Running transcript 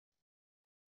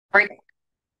Right.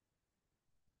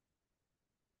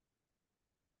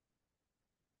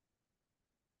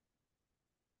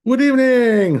 Good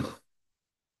evening.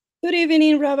 Good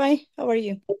evening, Rabbi. How are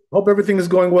you? Hope everything is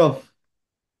going well.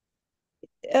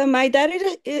 My dad,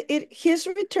 he's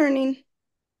returning.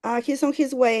 He's on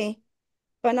his way,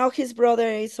 but now his brother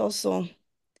is also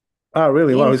Ah,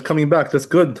 really? Wow, in. he's coming back. That's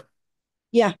good.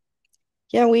 Yeah,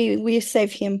 yeah. We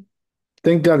saved him.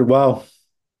 Thank God. Wow.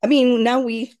 I mean, now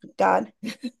we God.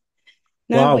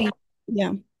 Now Wow. we,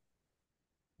 yeah,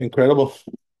 Incredible.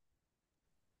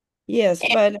 yes.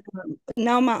 But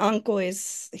now my uncle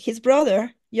is his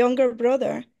brother, younger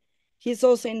brother. He's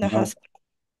also in the Wow. hospital.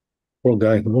 Poor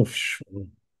guy. Oof.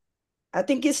 I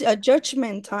think it's a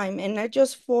judgment time, and not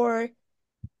just for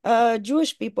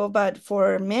Jewish people, but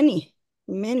for many,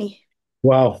 many.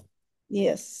 Wow.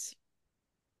 Yes.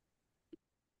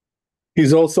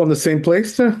 He's also in the same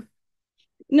place there?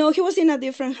 No, he was in a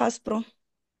different hospital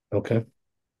Okay.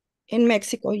 in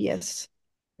Mexico. Yes.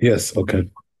 Yes. Okay.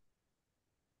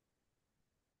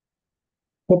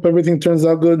 Hope everything turns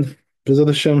out good. Visit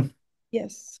Hashem.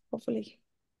 Yes. Hopefully.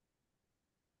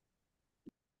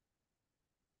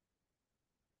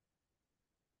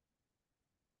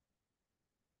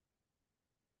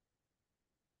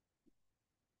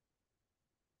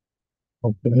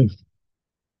 Okay.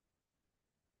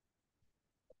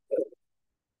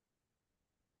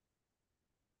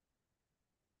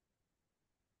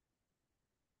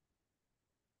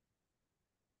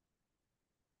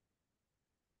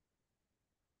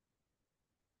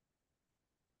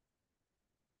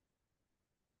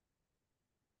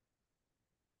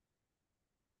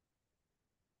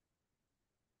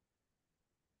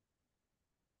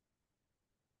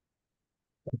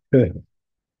 Okay.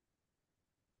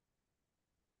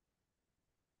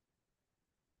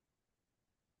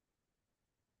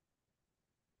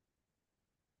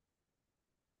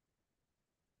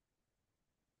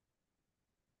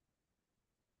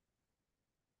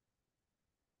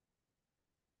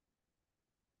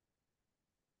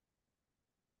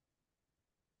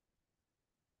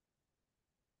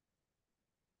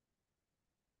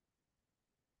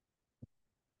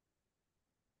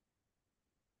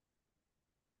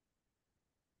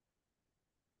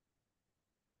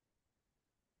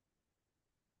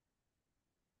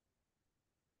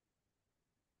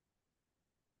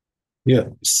 Yeah.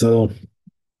 So,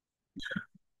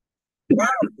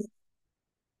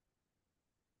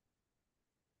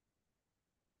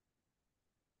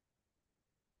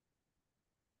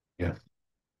 yeah.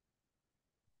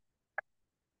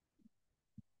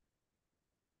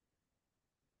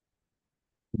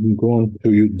 I'm going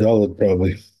to you Dalit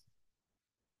probably.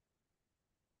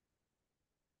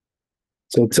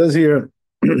 So it says here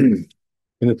in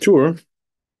the tour,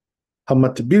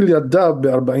 Hamatbil yadav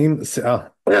be'arba'im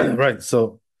se'ah. Right.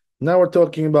 So now we're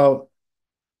talking about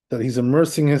that he's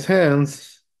immersing his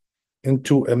hands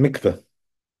into a mikveh.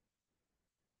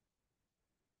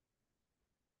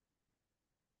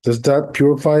 Does that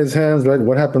purify his hands, right?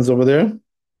 What happens over there?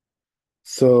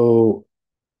 So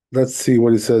let's see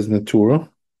what he says in the Torah.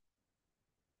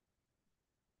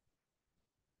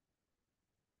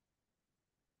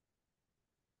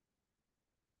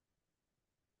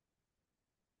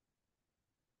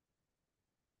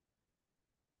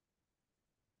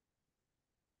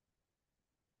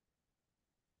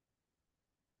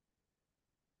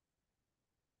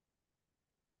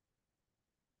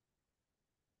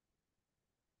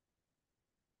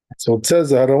 So it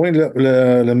says, "Harawin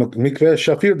mikveh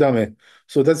shafir dame."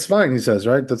 So that's fine, he says,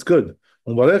 right? That's good.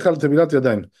 U'varech al tevilat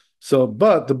yadayim. So,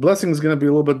 but the blessing is going to be a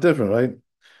little bit different, right?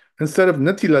 Instead of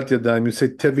netilat yadayim, you say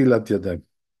tevilat yadayim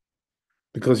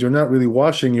because you're not really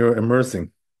washing, you're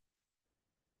immersing.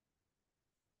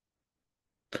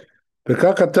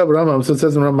 וכך כתב רמב"ם, so it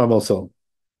says in Rambam also.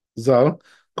 זר,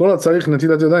 כל הצריך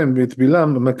נטילת ידיים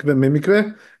וטבילם ממקווה,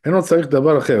 אינו צריך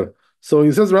דבר אחר. So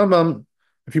he says Rambam,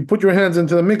 if you put your hands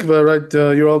into the mikveh, right,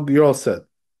 you're all set.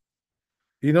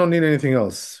 You don't need anything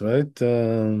else, right?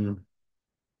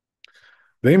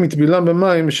 ואם יטבילם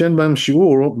במים שאין בהם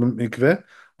שיעור במקווה,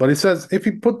 but he says if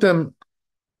you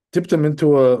dip them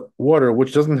into a water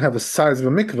which doesn't have the size of a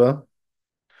mikveh,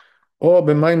 or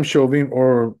במים שאובים,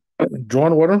 or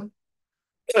drawn water,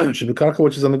 שבקרקע,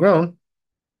 which is on the ground,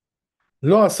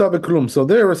 לא עשה בכלום. So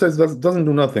there it says doesn't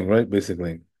do nothing, right?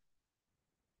 Basically.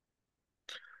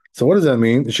 So what does that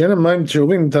mean? שאין המים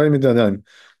שאובים נטהרים מידיים.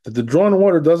 That the drawn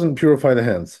water doesn't purify the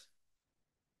hands.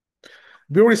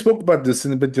 We already spoke about this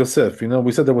in the bit Yosef.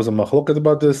 We said there was a machloket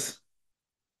about this.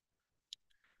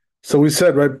 So we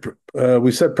said, right,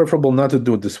 we said preferable not to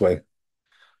do it this way.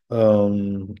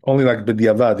 Only like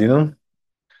b'diavad,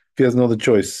 if he has no other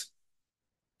choice.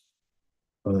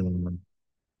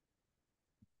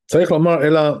 צריך לומר,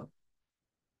 אלא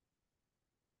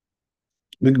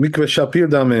מקווה שפיר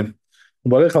דמי, הוא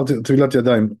מברך על טבילת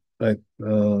ידיים. Right.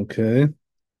 Okay.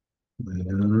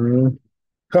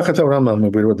 כך כתב רמב"ם, we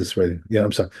wrote this already. Yeah,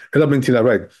 I'm sorry. אלא בנטילה,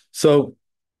 right. So,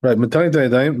 right, מתנית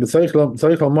הידיים,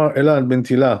 וצריך לומר אלא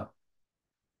בנטילה.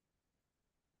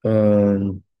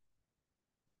 Um,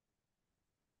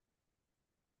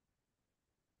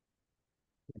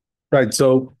 right,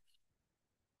 so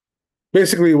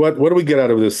basically, what do we get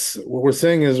out of this? What we're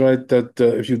saying is, right, that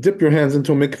if you dip your hands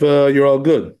into a mikveh, you're all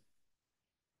good.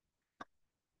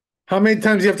 How many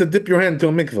times do you have to dip your hand into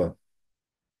a mikveh?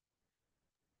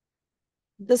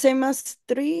 The same as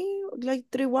three, like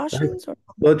three Right. washings or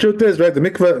Well, the truth is, right, the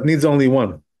mikveh needs only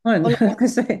one. One, only I was one? gonna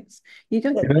say, you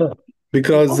don't You Okay. know,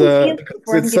 because always answer because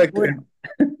before I can it's get a like word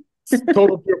it's out.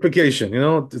 total purification.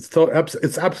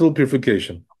 It's absolute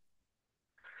purification.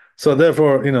 So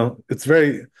therefore, it's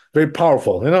very very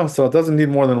powerful. So it doesn't need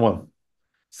more than one.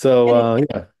 So And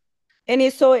yeah,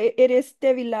 it is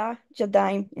Tevila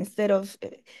Jadaim instead of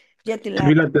Jetilat.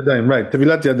 Tevilat Yadayim, right?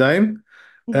 Tevilat Yadayim,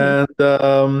 Mhm.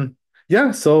 and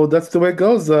yeah. So that's the way it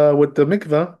goes with the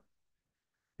mikvah.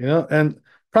 And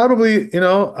probably,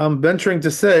 I'm venturing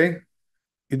to say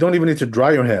you don't even need to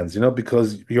dry your hands,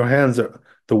 because your hands are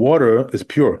the water is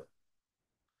pure,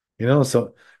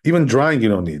 so even drying you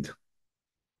don't need.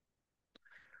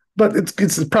 But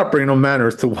it's proper,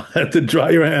 manners to to dry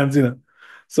your hands,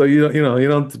 So you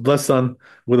don't bless on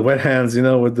with wet hands,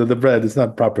 with the bread. It's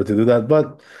not proper to do that.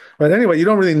 But anyway, you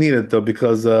don't really need it though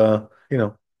because the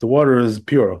water is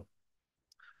pure,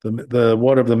 the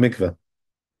water of the mikveh.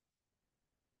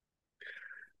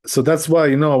 So that's why,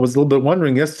 I was a little bit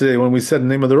wondering yesterday when we said the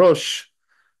name of the Rosh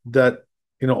that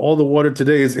all the water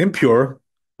today is impure,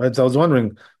 right? So I was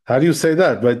wondering, how do you say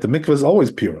that, right? The mikveh is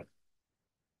always pure.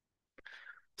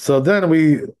 So then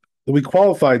we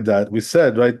qualified that. We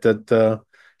said, right, that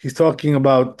he's talking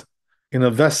about in a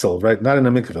vessel, right, not in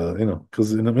a mikveh,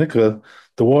 because in a mikveh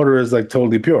the water is like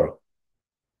totally pure.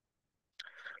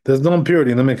 There's no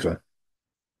impurity in the mikveh.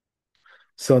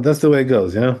 So that's the way it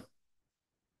goes,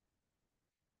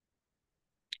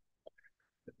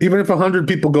 Even if 100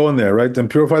 people go in there, right, and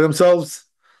purify themselves,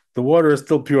 the water is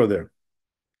still pure there.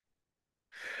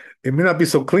 It may not be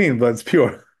so clean, but it's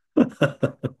pure.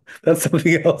 That's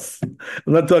something else.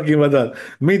 I'm not talking about that.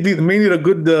 May need a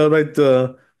good right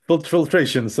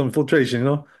filtration, some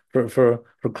filtration, for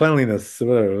cleanliness,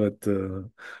 whatever. But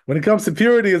when it comes to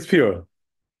purity, it's pure.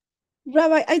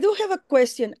 Rabbi, I do have a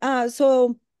question.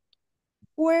 So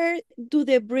where do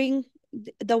they bring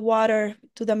the water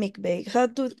to the mikveh? How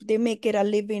do they make it a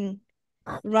living,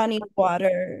 running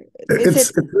water? Is It's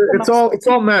it it's it's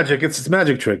all magic. It's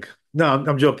magic trick. No,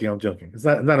 I'm joking. I'm joking. It's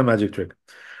not a magic trick.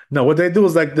 No, what they do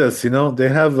is like this. They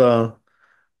have on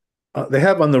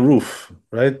the roof,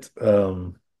 right?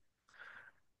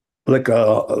 Like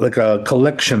a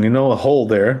collection, a hole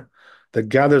there that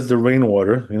gathers the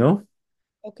rainwater.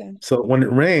 okay? So when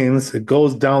it rains, it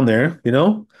goes down there,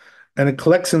 and it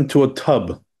collects into a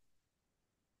tub.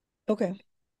 Okay.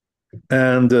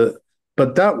 And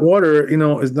but that water,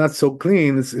 is not so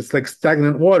clean. It's like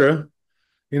stagnant water.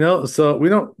 So we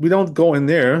don't go in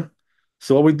there.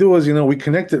 So what we do is, we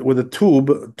connect it with a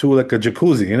tube to like a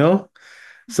jacuzzi.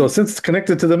 So Mhm. since it's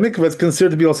connected to the mikveh, it's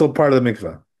considered to be also part of the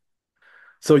mikveh.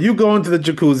 So you go into the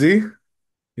jacuzzi,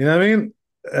 you know what I mean?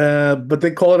 But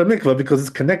they call it a mikveh because it's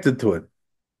connected to it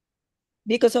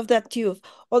Because of that tube.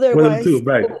 with a Otherwise, tube,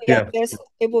 right? Yeah,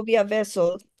 it will be a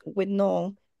vessel with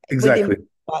no within exactly.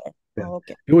 water. Yeah. Oh,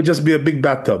 okay. It would just be a big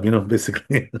bathtub,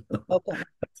 basically. Okay.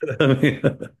 I mean,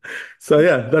 so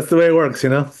yeah, that's the way it works.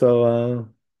 So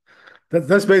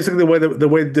that's basically the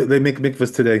way they make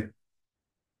mikvahs today.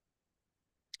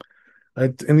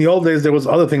 In the old days, there was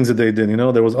other things that they did.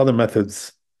 There was other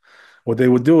methods. What they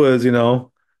would do is,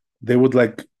 they would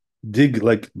like dig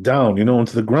like down,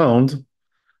 into the ground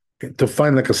to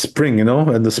find like a spring,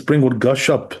 and the spring would gush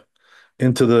up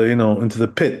into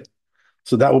the pit.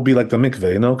 So that would be like the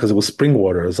mikveh, because it was spring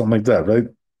water or something like that, right?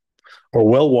 Or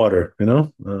well water,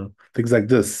 things like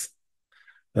this.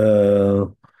 Uh,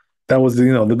 that was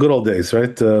the good old days,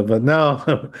 right? But now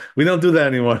we don't do that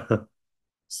anymore.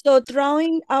 So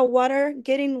drawing water,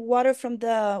 getting water from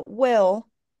the well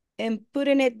and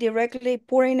putting it directly,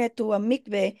 pouring it to a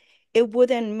mikveh, it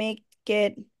wouldn't make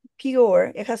it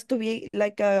pure. It has to be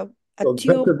like a So that's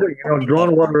tube the or thing, something drawn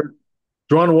like that. water,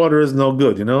 drawn water is no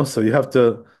good, So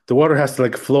the water has to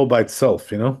like flow by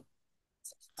itself.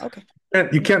 Okay.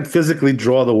 And you can't physically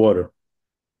draw the water.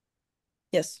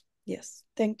 Yes. Yes.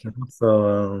 Thank you.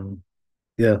 So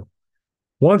yeah,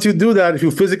 once you do that, if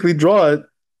you physically draw it,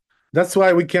 That's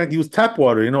why we can't use tap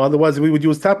water, otherwise we would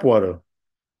use tap water.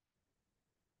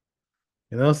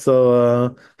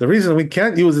 The reason we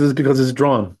can't use it is because it's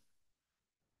drawn.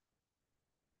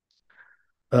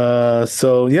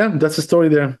 So yeah, that's the story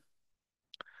there.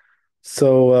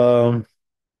 So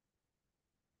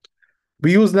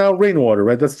we use now rainwater,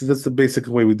 right? That's the basic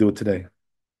way we do it today.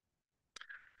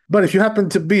 But if you happen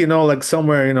to be, like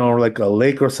somewhere, like a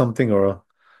lake or something, or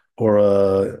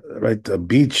a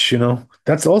beach,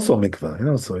 that's also a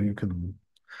mikveh, so you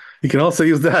can also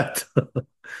use that.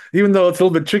 Even though it's a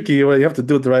little bit tricky, well, you have to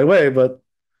do it the right way, but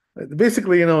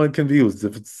basically, it can be used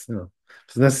if it's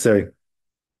necessary.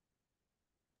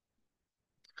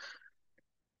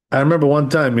 I remember one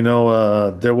time, I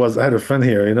had a friend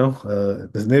here,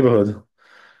 this neighborhood,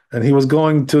 and he was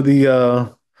going to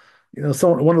the,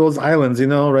 one of those islands,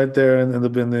 right there in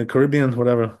the Caribbean,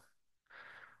 whatever.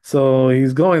 So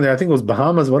he's going there. I think it was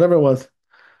Bahamas, whatever it was.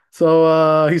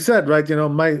 So he said, right,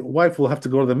 my wife will have to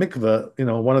go to the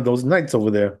mikveh, one of those nights over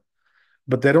there,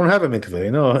 but they don't have a mikveh,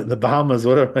 in the Bahamas,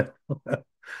 whatever.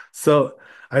 So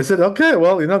I said, okay,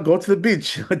 well, go to the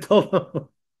beach. I told him,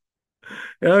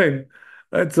 I mean,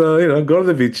 it's go to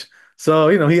the beach. So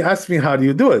he asked me, how do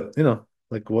you do it?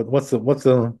 Like what's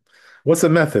the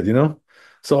method?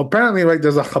 So apparently, right,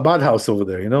 there's a Chabad house over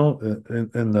there, in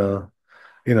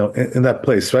that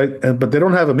place, right? And but they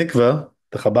don't have a mikveh,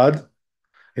 the Chabad,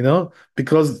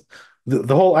 because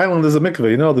the whole island is a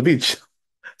mikveh, the beach.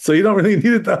 So you don't really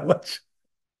need it that much.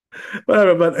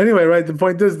 Whatever. But anyway, right, the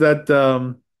point is that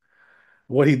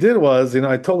what he did was,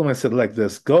 I told him, I said like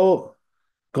this, go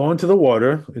into the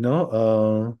water,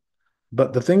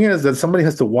 but the thing is that somebody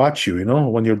has to watch you,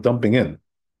 when you're dumping in,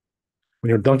 when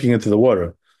you're dunking into the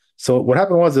water. So what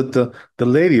happened was that the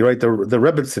lady, right, the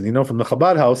Rebbitzin, from the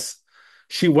Chabad house,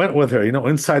 she went with her,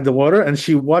 inside the water, and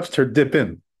she watched her dip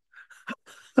in.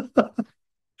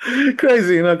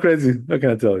 Crazy, crazy. What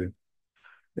can I tell you?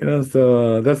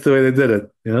 So that's the way they did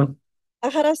it. I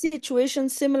had a situation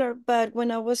similar, but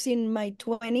when I was in my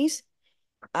 20s,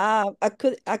 I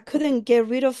couldn't get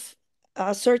rid of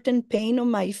a certain pain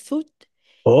on my foot,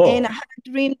 and I Oh, had a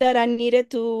dream that I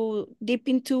needed to dip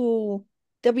into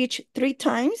the beach 3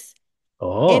 times, and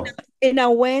oh, and I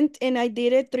went and I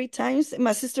did it 3 times.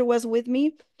 My sister was with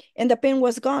me, and the pain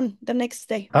was gone the next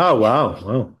day. oh, wow,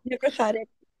 wow. Never had it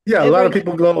Yeah, a lot ever of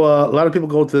people go. A lot of people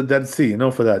go to the Dead Sea,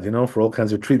 for that, for all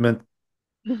kinds of treatment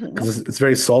again. because it's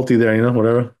very salty there,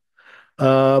 whatever.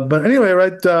 But anyway,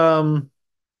 right.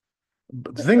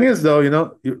 But the thing is, though,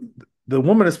 the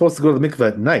woman is supposed to go to the mikveh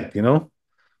at night,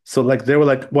 So like they were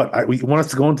like, "What? You want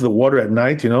us to go into the water at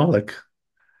night? Like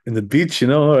in the beach?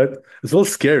 Right? It's a little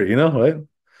scary, right?"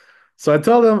 So I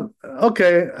told them,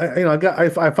 "Okay,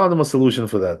 I found them a solution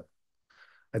for that."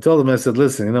 I told them, I said,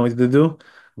 "Listen, you know what you do?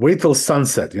 Wait till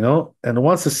sunset, and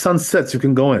once the sun sets, you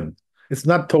can go in. It's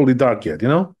not totally dark yet,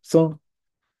 So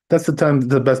that's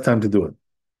the best time to do it."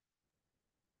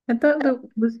 I thought that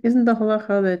was isn't the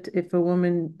halacha that if a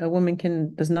woman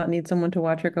can does not need someone to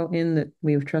watch her go in, that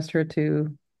we would trust her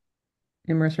to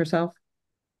immerse herself?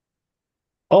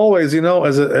 Always,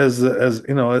 as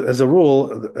a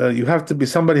rule, you have to be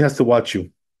somebody has to watch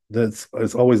you. That's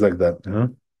it's always like that.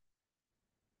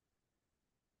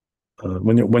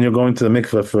 When you're going to the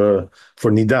mikveh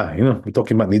for nida, we're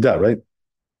talking about nida, right?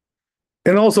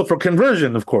 And also for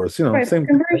conversion, of course, Right. For same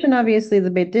thing. conversion, obviously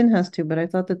the Beit Din has to, but I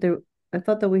thought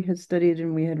that we had studied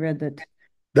and we had read that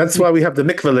That's you why we have the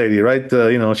mikveh lady, right?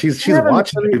 She's have a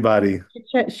watching mikvah. everybody,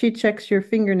 She checks your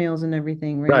fingernails and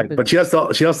everything, right? right? But But she also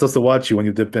has to watch you when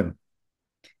you dip in.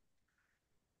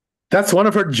 That's one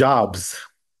of her jobs.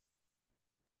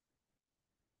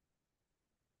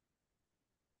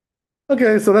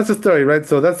 Okay, so that's the story, right?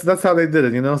 So that's how they did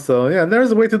it. So yeah,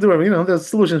 there's a way to do it. There's a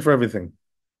solution for everything.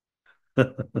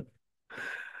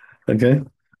 Okay.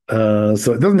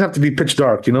 So it doesn't have to be pitch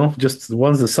dark, Just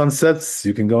once the sun sets,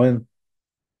 you can go in.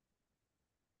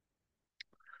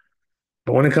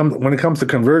 But when it comes to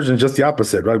conversion, just the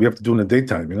opposite, right? We have to do it in the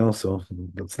daytime, So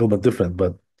it's a little bit different.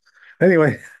 But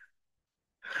anyway,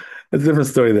 it's a different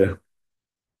story there.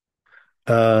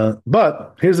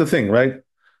 But here's the thing, right?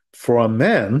 For a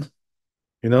man,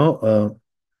 you know, uh,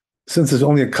 since it's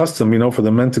only a custom, for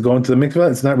the men to go into the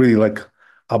mikveh, it's not really like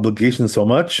obligation so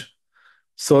much.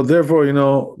 So therefore,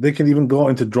 they can even go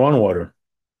into drawn water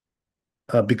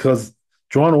because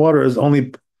drawn water is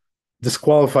only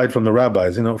disqualified from the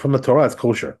rabbis. From the Torah, it's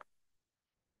kosher.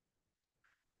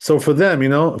 So for them,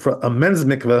 for a men's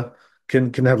mikveh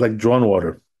can have like drawn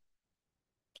water.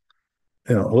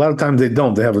 A lot of times they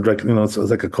don't. They have a direct, it's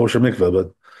like a kosher mikveh,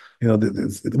 but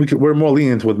we're more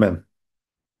lenient with men.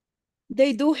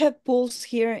 They do have pools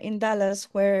here in Dallas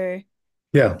where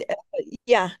Yeah.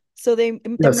 Yeah. So the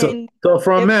Yeah, so men, so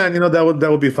for a ev- man, that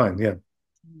would be fine. Yeah.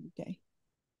 okay.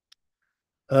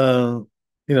 Uh,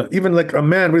 even like a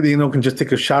man really, can just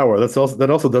take a shower. That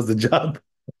also does the job.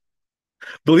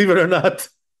 Believe it or not.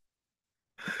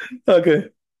 Okay.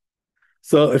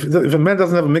 So if a man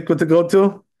doesn't have a mikvah to go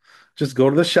to, just go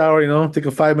to the shower, take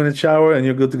a 5 minute shower and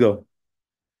you're good to go.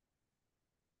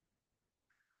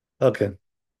 Okay.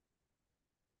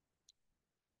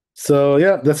 So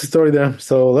yeah, that's the story there.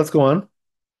 So let's go on.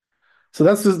 So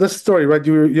that's the story, right?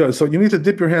 So you need to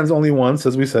dip your hands only once,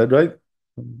 as we said, right?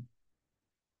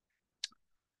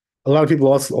 A lot of people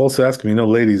also ask me,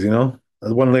 ladies,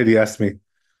 one lady asked me,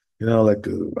 like,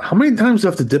 how many times do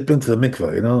you have to dip into the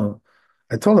mikveh?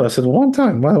 I told her, I said, one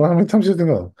time. Why, how many times do you think?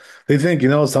 Oh, they think,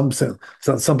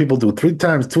 some people do 3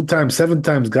 times, 2 times, 7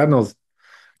 times. God knows.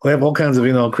 We have all kinds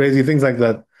of, crazy things like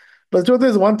that. But the truth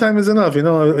is, one time is enough.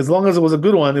 As long as it was a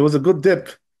good one, it was a good dip.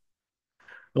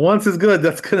 Once is good.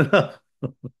 That's good enough.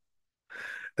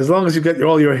 As long as you get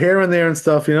all your hair in there and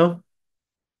stuff, you're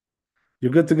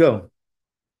good to go.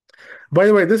 By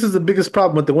the way, this is the biggest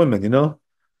problem with the women.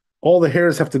 All the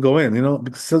hairs have to go in.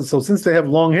 Because, so since they have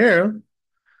long hair,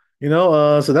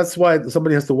 so that's why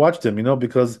somebody has to watch them.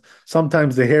 Because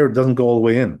sometimes the hair doesn't go all the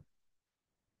way in.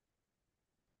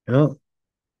 You know.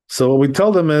 So what we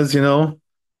tell them is,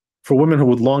 for women who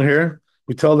with long hair,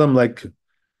 we tell them like,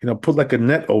 put like a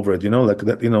net over it. Like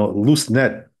that, loose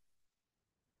net.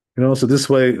 So this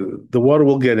way the water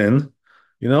will get in.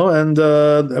 And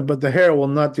but the hair will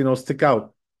not, stick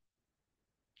out.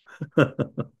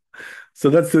 So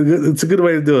it's a good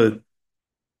way to do it.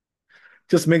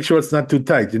 Just make sure it's not too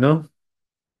tight.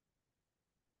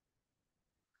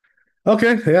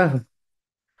 Okay, yeah,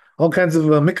 all kinds of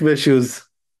mikveh issues.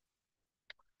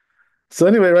 So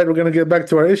anyway, right, we're gonna get back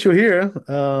to our issue here.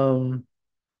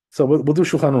 So we'll do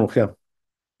Shulchan Aruch, yeah,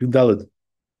 Yudalid.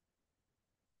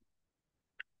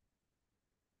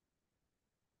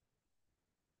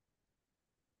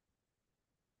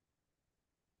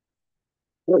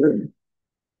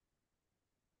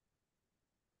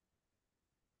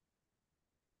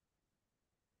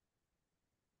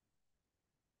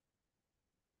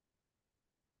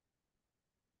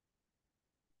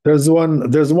 There's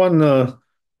one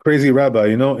crazy rabbi,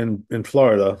 in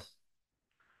Florida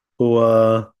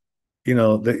who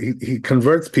he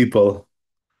converts people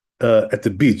at the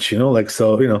beach, like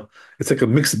so, it's like a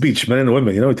mixed beach, men and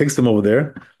women, he takes them over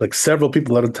there, like several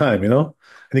people at a time, and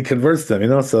he converts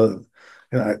them, so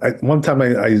one time I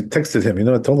texted him,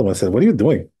 I told him, I said, what are you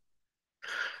doing?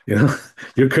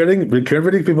 You're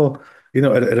converting people,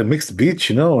 at a mixed beach,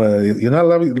 you're not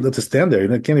allowed to stand there,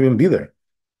 can't even be there.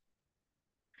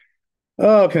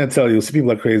 Oh, can I tell you? Some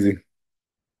people are crazy.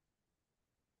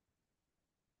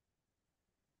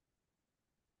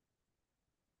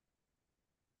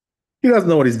 He doesn't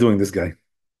know what he's doing, this guy.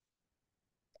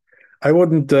 I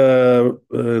wouldn't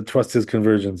trust his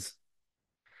conversions.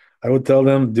 I would tell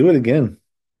them, do it again.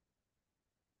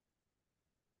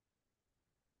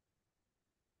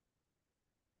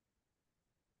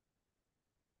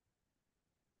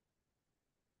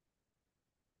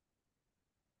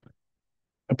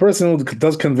 A person who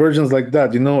does conversions like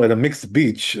that, at a mixed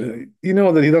beach, you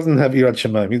know that he doesn't have Yirat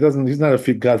Shamayim. He's not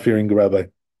a God-fearing rabbi.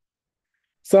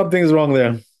 Something's wrong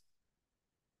there.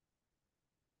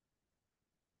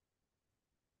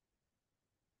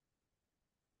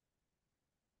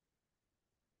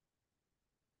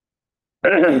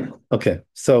 Okay,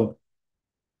 so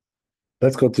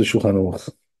let's go to Shulchan Aruch.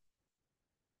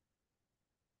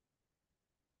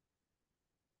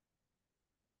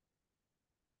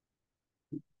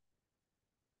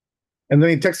 And then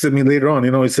he texted me later on,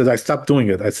 he said, I stopped doing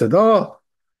it. I said, oh,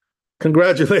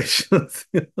 congratulations.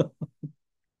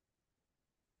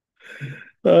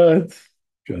 uh,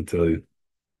 Can't tell you.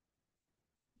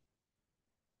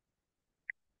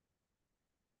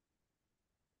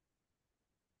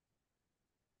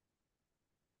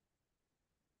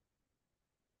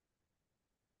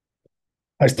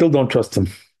 I still don't trust him.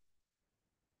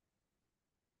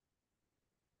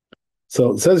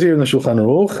 So it says here in the Shulchan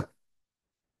Aruch,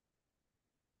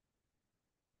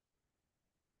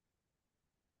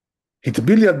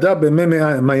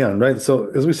 Mayan, right?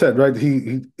 So as we said, right,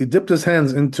 he dipped his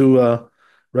hands into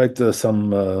right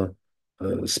some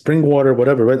spring water,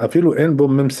 whatever, right? Afilu en bo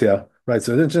mimsia, right?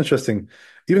 So it's interesting.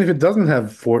 Even if it doesn't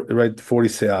have 40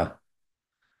 seah,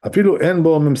 afilu en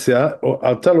bo mimsia or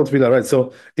altalot vila, right?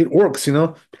 So it works,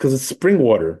 because it's spring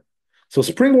water. So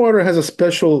spring water has a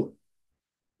special,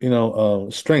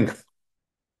 strength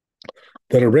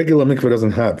that a regular mikveh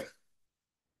doesn't have.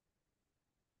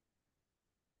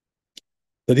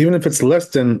 That even if it's less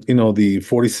than, the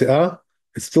 40 seah,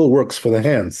 it still works for the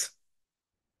hands.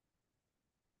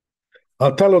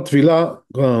 עלתה לו טבילה,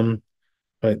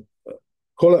 right,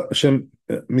 כל שהם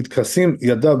מתכסים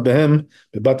ידיו בהם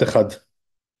בבת אחד.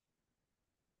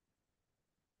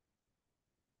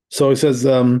 So he says,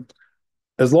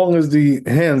 as long as the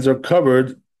hands are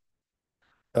covered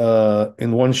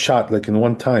in one shot, like in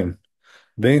one time.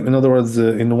 In other words,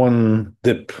 in one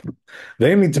dip.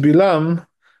 They need to be lam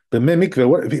b'mei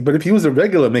mikveh. But if you use a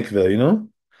regular mikveh,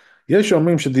 yesh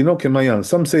omrim shedino kemayan.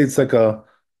 Some say it's like a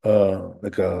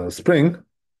spring.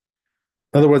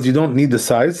 In other words, you don't need the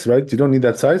size, right? You don't need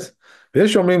that size.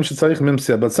 Yesh omrim shetzarich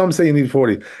memseh. But some say you need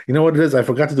 40. You know what it is? I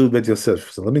forgot to do Bet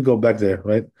Yosef. So let me go back there,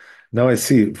 right? Now I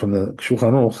see from the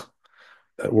Shulchan Aruch,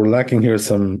 we're lacking here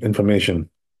some information.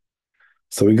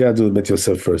 So we gotta do Bet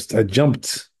Yosef first. I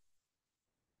jumped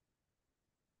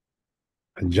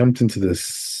into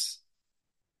this.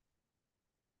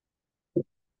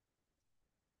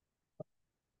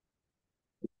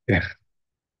 Yeah.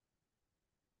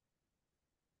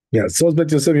 Yeah, so Bet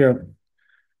Yosef here.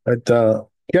 At Ken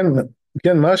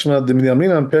Mashma the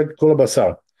Minyamin and Pek Kol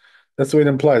Basar. That's the way it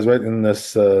implies, right? In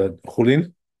this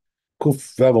Chulin,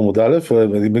 Kuf Vav Amud Aleph,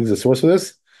 he brings the source of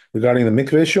this regarding the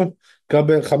mikveh issue.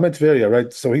 Kabe Chamet Tveria,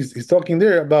 right? So he's talking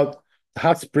there about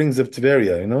hot springs of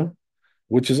Tveria,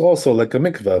 which is also like a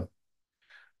mikveh.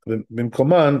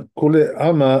 Bimkoman Kule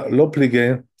Ama Lo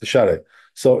Plige Teshare.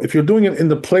 So if you're doing it in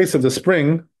the place of the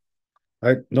spring,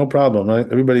 right, no problem,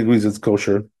 right? Everybody agrees it's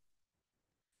kosher.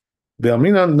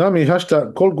 באמרינן נמי השתא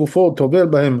כל גופו טובל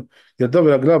בהם ידיו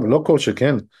ורגליו לא כל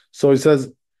שכן. So he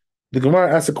says, the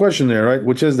Gemara asks a question there, right?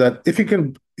 Which is that if he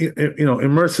can,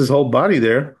 immerse his whole body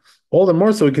there, all the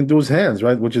more so he can do his hands,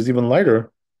 right? Which is even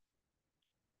lighter.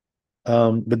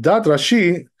 But that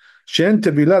Rashi she'en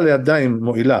tevila le'adayim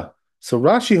mo'ila. So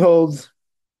Rashi holds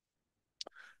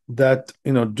that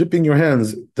dipping your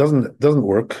hands doesn't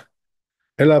work.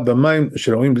 Ela b'mayim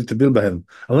she'ro'im l'tebil b'hem,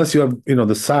 unless you have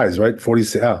the size, right? 40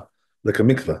 se'ah, like a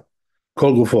mikveh.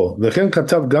 Kol gufo. V'chen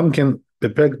katav gam ken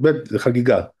bepek bet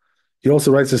chagiga. He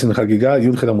also writes this in Chagiga,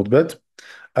 Yud Chet Amud Bet.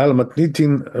 Al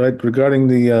matnitin, right, regarding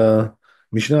the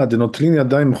Mishnah, the notlin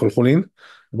yadayim cholcholin,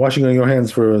 washing on your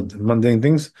hands for mundane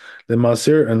things, the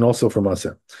maaser, and also for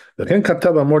maaser. V'chen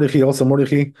katav Mordechai, also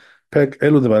Mordechai, pek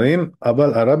elu devarim,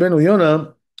 aval Rabbeinu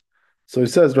Yona. So he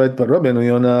says, right, but Rabbeinu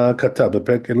Yona katav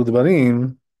pek elu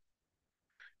devarim.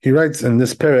 He writes in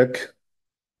this perek,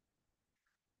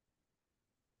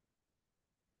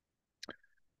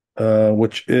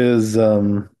 which is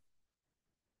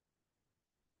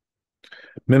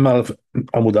Mem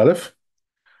Amud Aleph.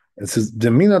 It says,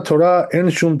 Demina Torah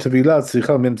en shum tevilah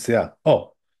tzricha memseah.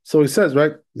 Oh, so he says,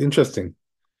 right, interesting,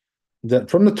 that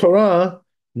from the Torah,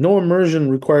 no immersion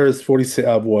requires 40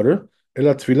 se'ah of water,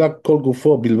 ela tevilah kol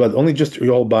gufo bilvad, only just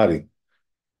your whole body.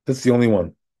 That's the only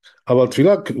one. About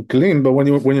tevilah clean, but when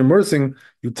you're immersing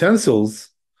utensils,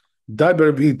 dai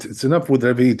bervit, it's enough with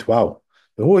revit. Wow.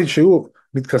 But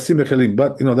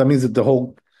that means that the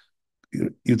whole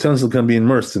utensil can be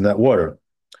immersed in that water.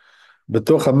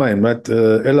 בתוך המים, right?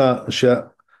 אלא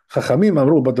שהחכמים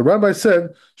אמרו, but the rabbi said,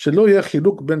 שלא יהיה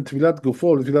חילוק בין טבילת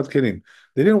גופו לטבילת כלים.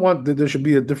 They didn't want that there should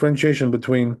be a differentiation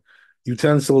between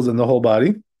utensils and the whole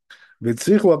body.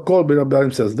 והצריכו הכל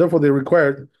ברבי says. Therefore they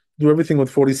required to do everything with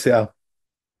 40 se'ah.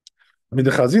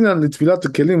 מדחזינן לטבילת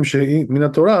הכלים שהיא מן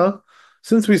התורה,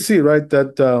 since we see, right,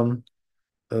 that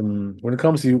when it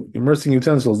comes to immersing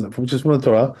utensils, which is from the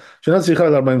Torah, it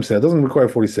doesn't require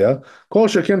 40 se'ah. All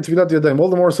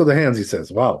the more so the hands, he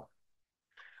says. Wow.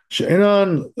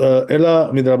 Because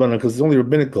it's only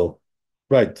rabbinical.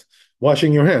 Right.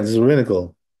 Washing your hands is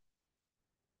rabbinical.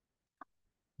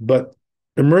 But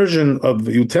immersion of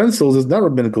utensils is not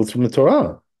rabbinical, it's from the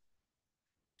Torah.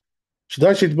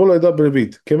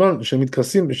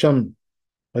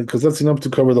 Because that's enough to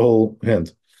cover the whole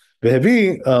hand.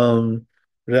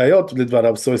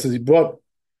 So he says he brought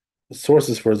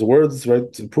sources for his words, right?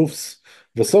 Proofs.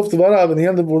 In the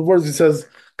end of the words, he says,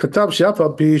 it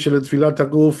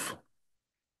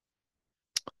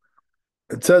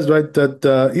says, right,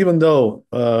 that even though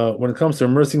when it comes to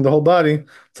immersing the whole body,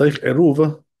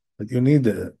 that you need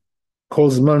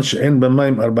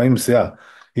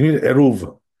you need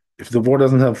eruv. If the water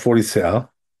doesn't have 40 se'ah,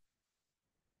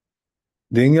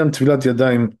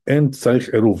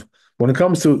 when it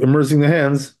comes to immersing the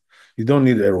hands, you don't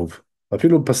need eruv.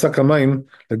 Even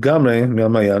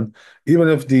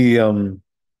if the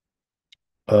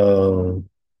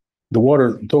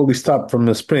water totally stopped from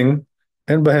the spring,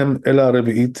 and it only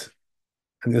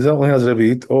has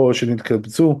revi'it, or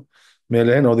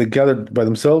they gathered by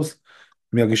themselves,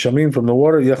 מהגשמים, from the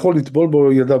water, יכול לטבול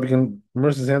בו ידיו, he can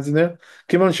immerse his hands in there,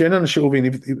 כיוון שאינן שאובין,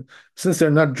 since they're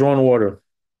not drawn water.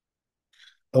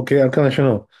 Okay, עד כאן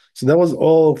השנו. So that was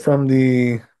all from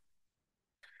the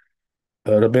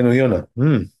Rabbeinu Yonah.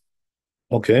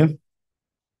 Okay,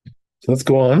 so let's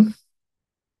go on.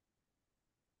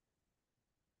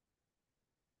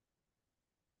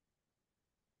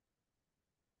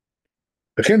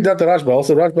 Again, that Rashba,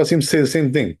 also Rashba seems to say the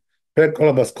same thing. Pek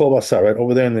olabas kol basar, right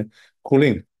over there in the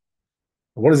Kulin.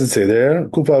 What does it say there?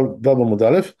 Kufa Baba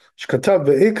Mudalef. Shkatav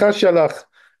ve'e kashya lach.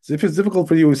 So if it's difficult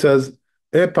for you, he says,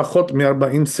 E pachot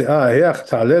mi-arba'im se'ah, heach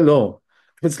ta'aleh lo.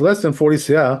 If it's less than 40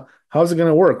 se'ah, how's it going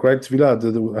to work, right?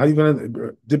 Tefillah, how are you going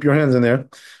to dip your hands in there?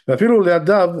 Ve'afilu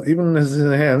le'adav, even his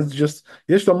hands, just,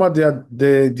 yesh lomar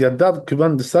di'adav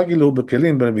kivan desagilu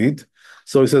bekelim b'revi'it.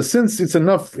 So he says, since it's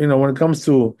enough, when it comes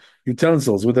to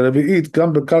utensils, with the revi'it,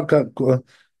 kam bekarka,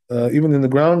 even in the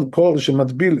ground, kol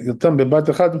shematbil yotam bebat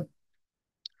echad,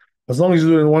 as long as you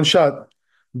do it in one shot,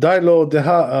 dailo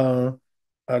deha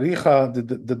aricha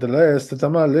the delayas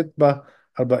tetama letba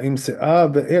 40 se'ah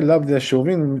ve'elav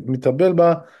de'ashuvin mitabel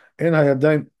ba en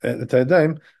hayadayim את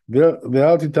הידיים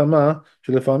ואל תטמא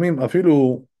שלפעמים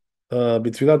אפילו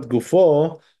בתפילת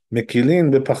גופו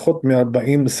מקילין בפחות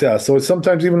מ-40 se'ah. So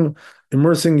sometimes even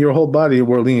immersing your whole body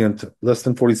we're lenient, less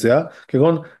than 40 se'ah.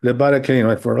 כגון לבעל הכלים,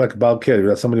 right, for like בעל כלי,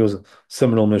 that somebody was a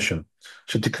seminal mission.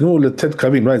 שתקנו לתת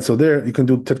קווין, right? So there you can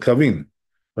do tet kavin,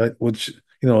 right? Which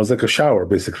is like a shower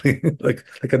basically, like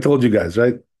I told you guys,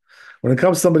 right? When it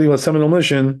comes to somebody who has seminal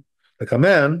mission, like a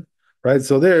man, right?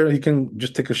 So there he can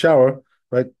just take a shower,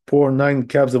 right? Pour 9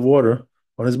 cabs of water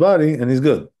on his body, and he's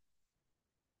good.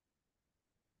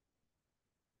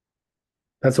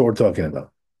 That's what we're talking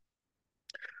about.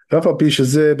 Says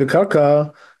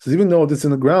even though it's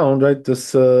in the ground, right?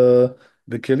 This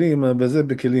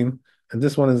bekelim, and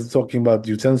this one is talking about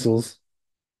utensils,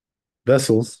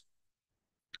 vessels.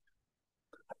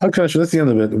 That's the end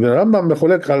of it.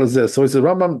 So he says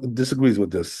Rambam disagrees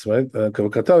with this, right?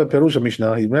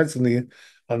 He writes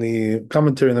on the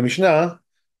commentary in the Mishnah,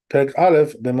 פרק א',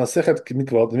 במסכת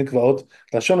מקוואות,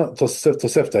 לשון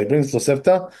תוספתא, he brings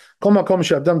תוספתא, כל מקום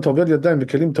שאדם טובל ידיים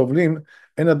בכלים טובלים,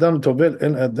 אין אדם טובל,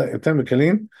 אין ידיים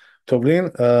בכלים טובלים,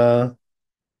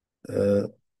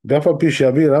 ואף על פי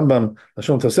שיביא רמב"ם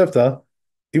לשון תוספתא,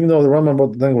 even though the Rambam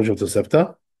wrote the language of תוספתא,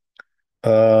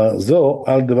 זו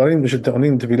על דברים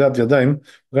שטעונים טבילת ידיים,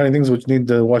 regarding things which need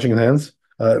washing hands,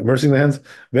 immersing the hands,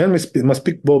 ואין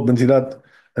מספיק בו בנטילת,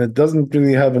 and it doesn't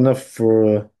really have enough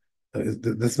for,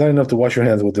 it's not enough to wash your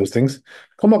hands with those things.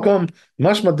 כל מקום,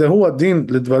 משמע דהו הדין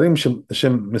לדברים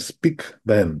שמספיק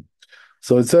בהם.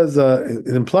 So it says,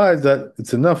 it implies that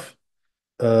it's enough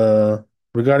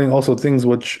regarding also things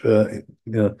which,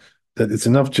 that it's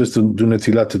enough just to do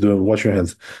netilat, to do wash your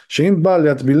hands. שאם בא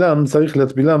להטבילם, צריך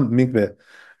להטבילם מקווה.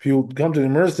 If you come to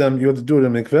immerse them, you have to do it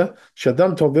in mikveh.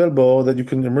 שאדם טובל בו, that you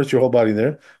can immerse your whole body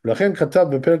there. ולכן כתב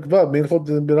בפרק ו' בהלכות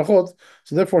ברכות,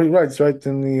 so therefore he writes, right,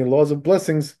 in the laws of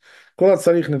blessings, כל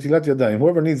הצריך נטילת ידיים,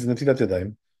 whoever needs נטילת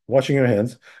ידיים, washing your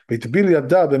hands, והטביל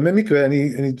ידיו במי מקווה, and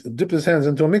he dipped his hands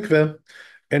into a mikveh,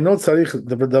 and no צריך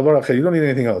דבר אחר, you don't need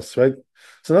anything else, right?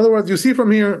 So in other words, you see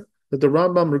from here that the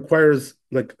Rambam requires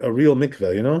like a real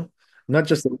mikveh, not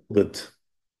just a little bit.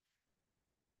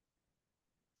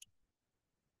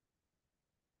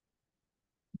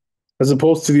 As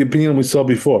opposed to the opinion we saw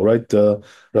before, right?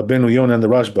 Rabbeinu Yonah and the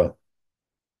Rashba.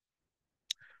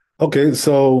 Okay,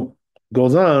 so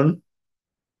goes on.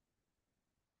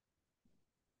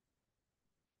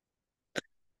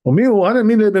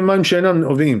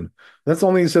 That's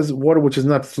only, he says, water which is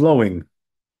not flowing.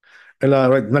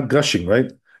 Right, not gushing,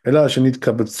 right? It's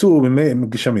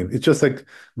just like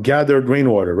gathered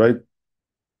rainwater, right?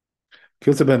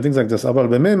 Things like this.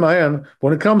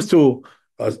 When it comes to,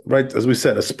 right, as we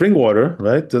said, a spring water,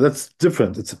 right? So that's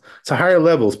different. It's a higher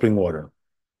level spring water.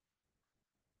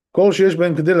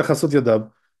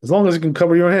 As long as you can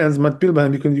cover your hands,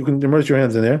 you can immerse your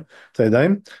hands in there. You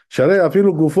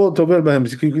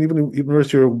can even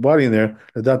immerse your body in there.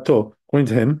 According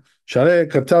to him, because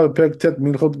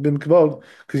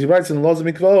he writes in the laws of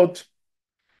mikvaot,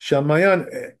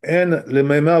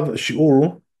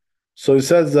 so he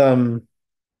says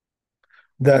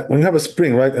that when you have a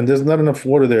spring, right, and there's not enough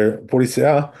water there, even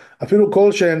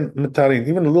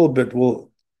a little bit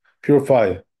will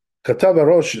purify. The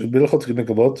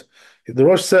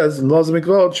Rosh says in laws of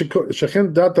mikvaot,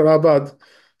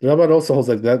 the Rabbi also holds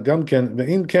like that.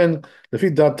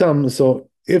 So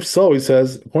if so, he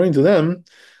says, according to them,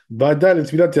 for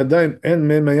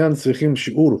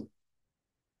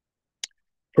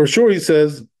sure, he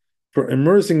says, for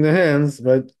immersing the hands,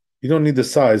 right, you don't need the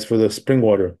size for the spring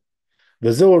water.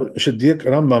 וזהו שדייק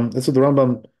Rambam. That's what the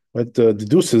Rambam, right,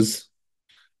 deduces.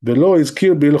 Below is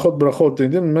kir b'ilchot brachot. They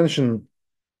didn't mention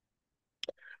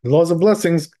the laws of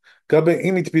blessings. Gabe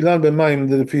imit bilan b'mayim,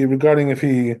 that if he, regarding if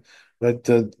he, right,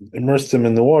 immersed him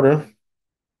in the water.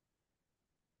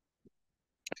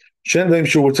 Shen v'im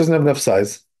shu, which doesn't have enough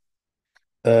size.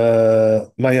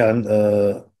 Mayan,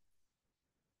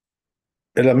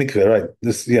 ela mikveh, right?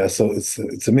 This, yeah. So it's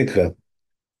a mikveh.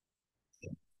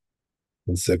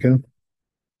 1 second.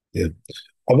 Yeah.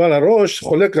 אבל הראש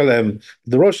חולק עליהם.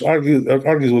 The Rosh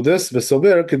argues with this,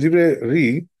 וסובר כדברי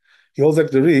רי, he holds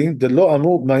like the רי, דלא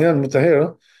אמרו מעיין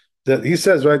מטהר, that he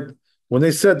says, right, when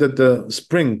they said that the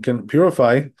spring can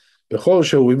purify, בכל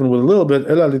שהוא, even with a little bit,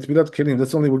 אלא לטבילת כלים,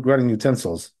 that's only regarding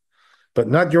utensils, but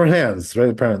not your hands, right,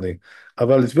 apparently.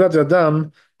 אבל לטבילת ידם,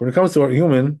 when it comes to a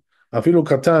human, אפילו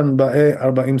קטן באי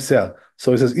 40 סאה.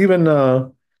 So he says, even,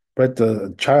 right,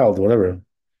 the child, whatever,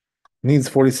 needs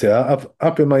 40 seah,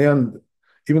 up in Mayan,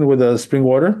 even with spring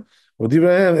water. So according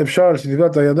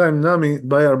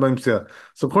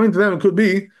to them, it could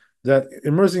be that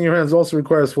immersing your hands also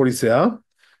requires 40 seah.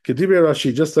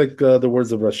 Rashi, just like the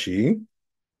words of Rashi.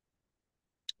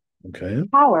 Okay.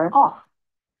 Power off.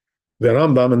 The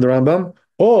Rambam and the Rambam.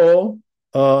 Or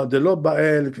the lo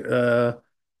ba'el,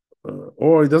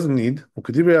 or he doesn't need.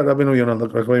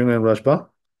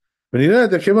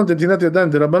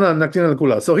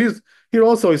 So here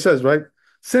also he says, right,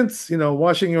 since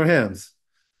washing your hands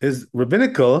is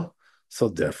rabbinical, so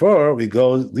therefore we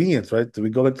go lenient, right?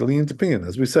 We go like the lenient opinion,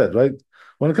 as we said, right?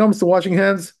 When it comes to washing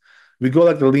hands, we go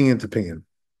like the lenient opinion.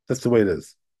 That's the way it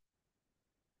is.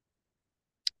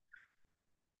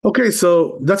 Okay,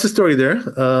 so that's the story there.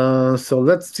 So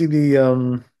let's see the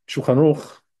Shulchan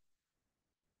Aruch.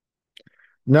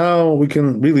 Now we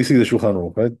can really see the Shulchan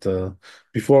Aruch, right?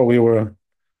 Before we were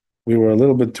a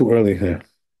little bit too early here.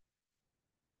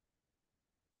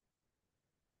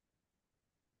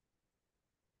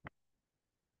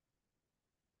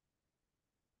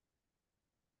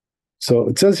 So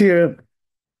it says here,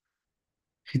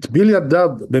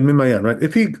 right?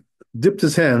 If he dipped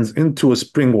his hands into a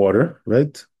spring water,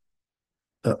 right?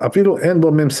 Even if he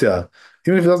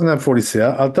doesn't have 40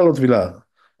 seah,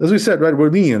 as we said, right? We're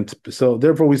lenient, so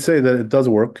therefore we say that it does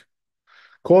work.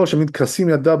 As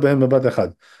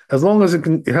long as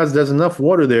there's enough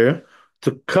water there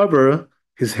to cover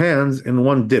his hands in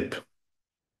one dip.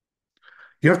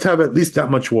 You have to have at least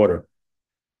that much water.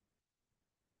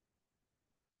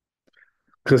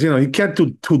 Because you can't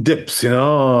do two dips,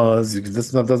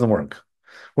 that doesn't work.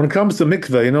 When it comes to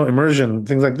mikveh, immersion,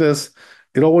 things like this,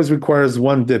 it always requires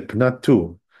one dip, not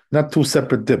two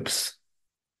separate dips.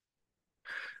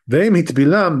 Ve'im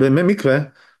hitbilam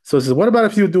mikveh. So it says, what about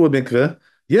if you do a mikveh?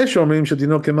 Yesh omrim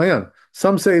shadino kemayan.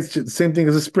 Some say it's the same thing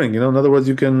as a spring. In other words,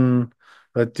 you can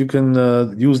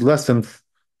use less than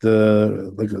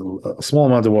a small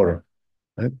amount of water.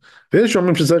 Right?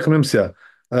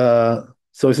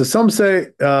 So he says some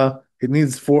say it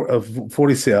needs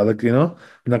 40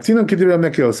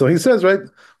 seah, So he says, right,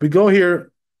 we go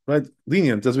here, right,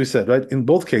 lenient, as we said, right, in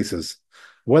both cases,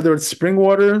 whether it's spring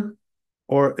water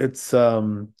or it's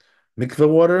mikveh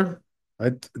water,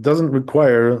 right, it doesn't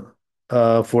require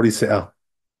 40 seah.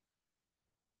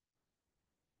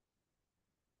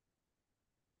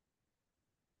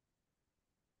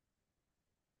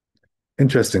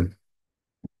 Interesting.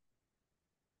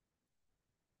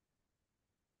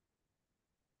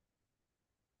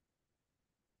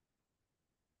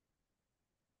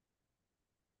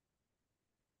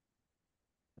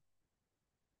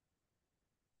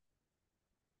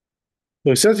 So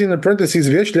he says in the parentheses,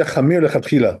 "V'yesh lechamir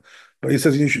lechatchila," but he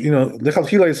says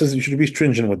lechatchila. He says you should be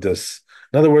stringent with this.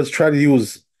 In other words, try to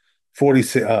use 40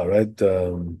 se'ah, right?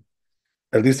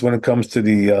 At least when it comes to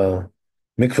the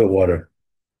mikveh water.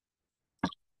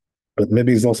 But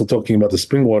maybe he's also talking about the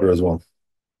spring water as well.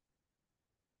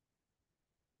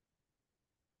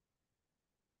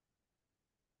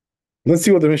 Let's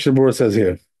see what the Mishnah Berurah says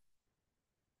here.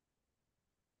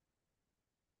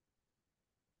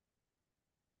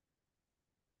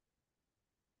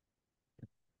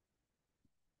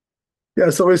 Yeah,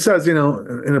 so he says, in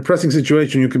a pressing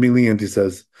situation, you can be lenient, he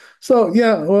says. So,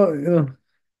 yeah, well,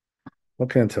 what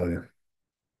can I tell you?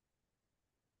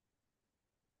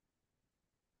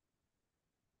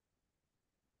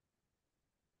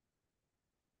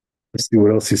 Let's see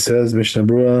what else he says, Mishnah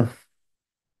Berurah.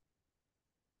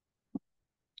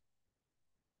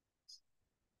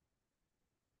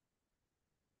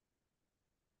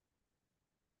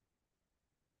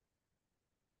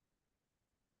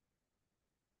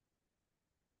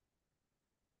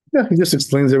 Yeah, he just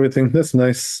explains everything. That's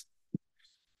nice.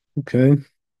 Okay.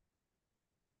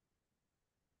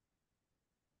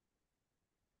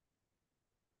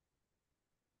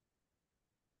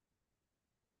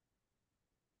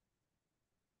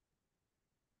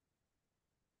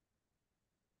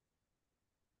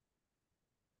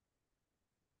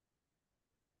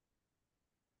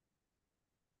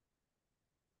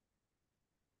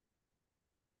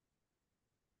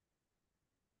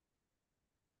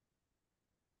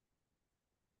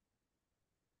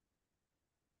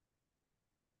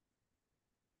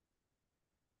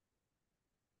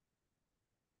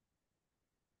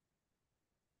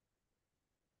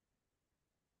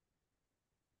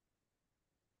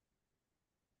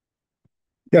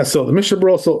 Yeah, so the Mishnah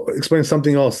Berurah also explains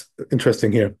something else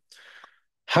interesting here.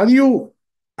 How do you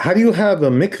how do you have a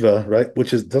mikveh, right,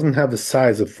 which is doesn't have the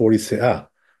size of 40 se'ah?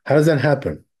 How does that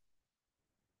happen?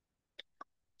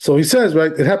 So he says,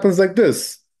 right, it happens like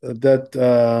this, that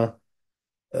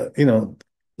you know,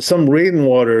 some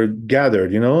rainwater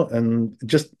gathered, and it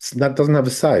just that doesn't have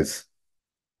a size.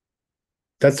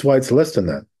 That's why it's less than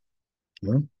that.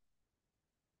 you know?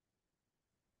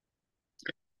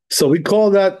 So we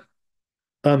call that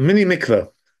a mini mikveh.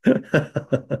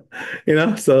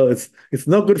 So it's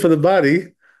not good for the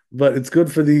body, but it's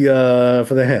good for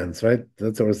the hands, right?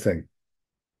 That's what we're saying.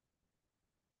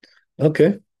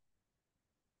 Okay.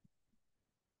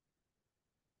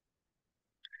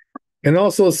 And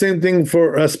also same thing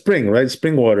for spring, right?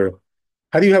 Spring water.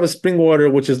 How do you have a spring water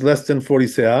which is less than 40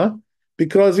 seah?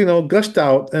 Because gushed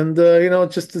out and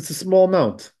just it's a small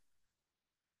amount.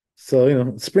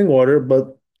 So spring water,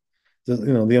 but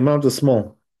the amount is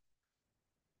small.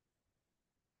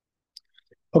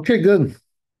 Okay, good.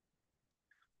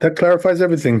 That clarifies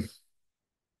everything.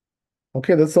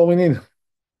 Okay, that's all we need.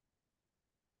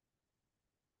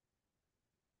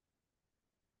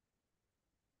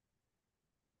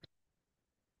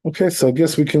 Okay, so I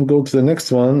guess we can go to the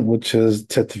next one, which is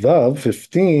Tetvav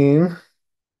 15.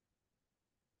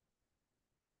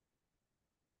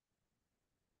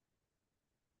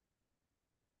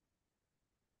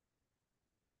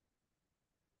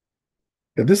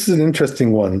 Yeah, this is an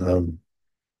interesting one.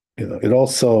 It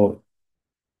also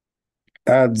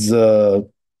adds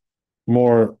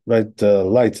more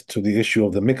light to the issue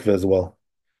of the mikveh as well.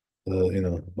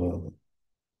 I'll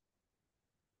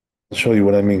show you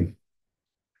what I mean.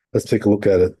 Let's take a look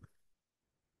at it.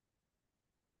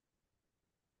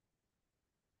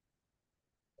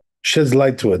 Sheds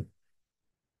light to it.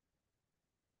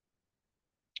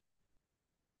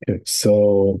 Okay,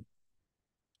 so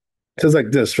it says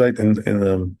like this, right?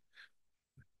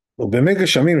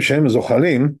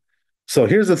 So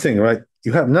here's the thing, right?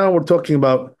 Now we're talking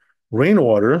about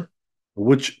rainwater,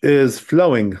 which is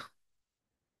flowing,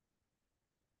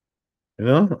 you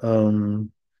know.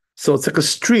 So it's like a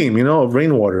stream, of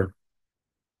rainwater.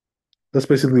 That's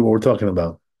basically what we're talking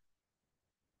about.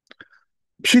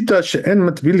 Pshita she'en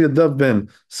matbil yadav ben.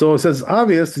 So it says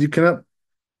obvious that you cannot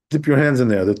dip your hands in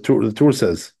there. The Tur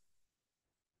says.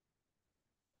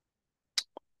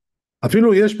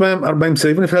 אפילו יש בהם 40 seah,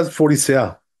 even if it has 40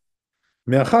 seah.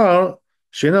 מאחר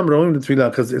שאינם ראויים לתפילה,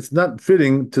 because it's not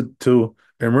fitting to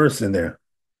immerse in there.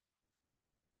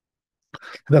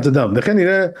 דעת אדם. וכן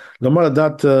נראה לומר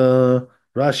לדעת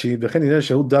רש"י, וכן נראה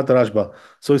שהוא דעת הרשב"א.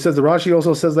 So he says the Rashi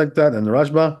also says like that, and the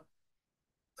Rashba,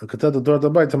 כתב דורת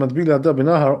הבית, המטביל לידיו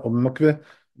בנהר או במקווה,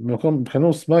 במקום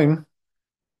בכינוס מים,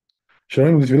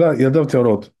 שראויים לתפילה, ידיו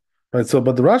טהורות. Right, so,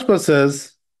 but the Rashba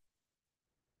says,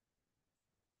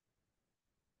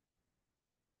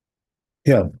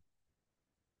 yeah,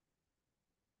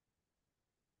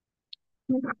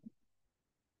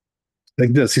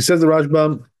 like this. He says the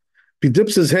Rashba, if he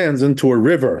dips his hands into a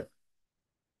river,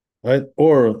 right,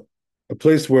 or a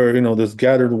place where, there's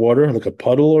gathered water, like a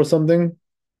puddle or something,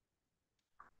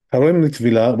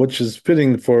 which is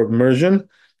fitting for immersion,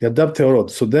 yadav teorot.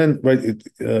 So then, right,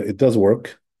 it does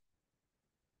work.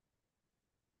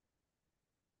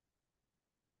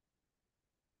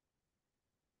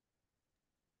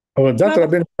 Oh,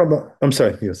 Puddle. I'm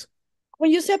sorry, yes. When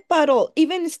you say puddle,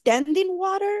 even standing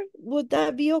water, would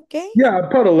that be okay? Yeah, a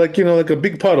puddle, like a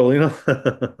big puddle,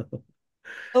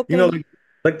 Okay.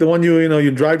 like the one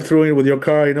you drive through with your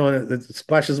car, and it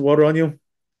splashes water on you.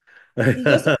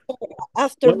 Just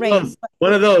after One of rains. those,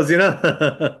 one of those. Okay.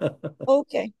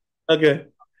 Okay. Okay.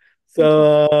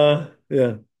 So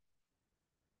yeah.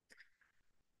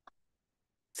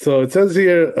 So it says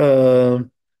here,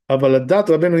 אבל הדת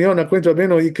רבנו יונה, according to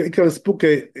רבנו, עיקר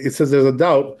הספוקי, it says there's a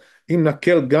doubt, אם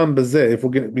נקל גם בזה, if we're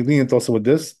going to be lenient also with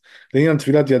this, לעניין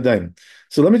תפילת ידיים.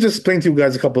 So let me just explain to you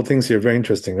guys a couple of things here, very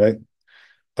interesting, right?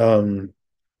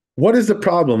 What is the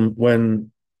problem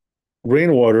when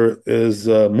rainwater is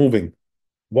moving?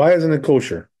 Why isn't it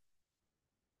kosher?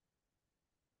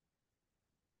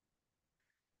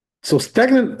 So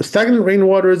stagnant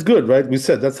rainwater is good, right? We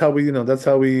said that's how we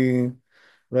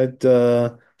right?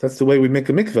 That's the way we make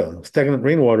a mikveh, stagnant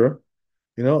rainwater.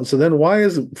 So then why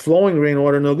is flowing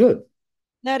rainwater no good?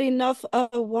 Not enough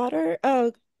water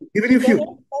Even if together.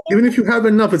 you even if you have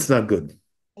enough, it's not good,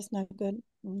 That's not good.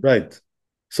 right?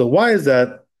 So why is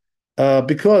that?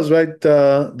 Because right,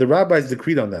 the rabbis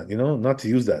decreed on that, not to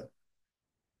use that,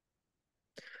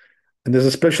 and there's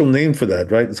a special name for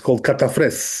that, right? It's called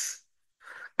katafres.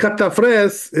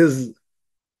 Katafres is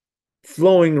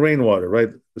flowing rainwater, right?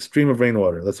 A stream of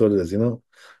rainwater. That's what it is, you know.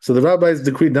 So the rabbis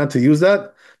decreed not to use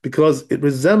that because it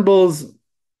resembles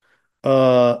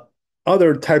uh,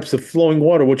 other types of flowing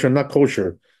water which are not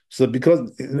kosher. So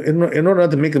because in order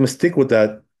not to make a mistake with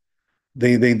that,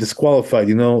 they disqualified,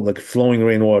 you know, like flowing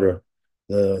rainwater.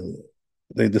 Uh,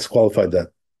 they disqualified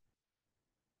that.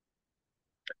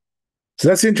 So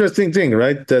that's the interesting thing,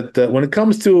 right? That when it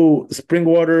comes to spring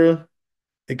water,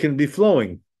 it can be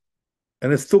flowing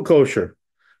and it's still kosher.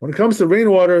 When it comes to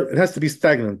rainwater, it has to be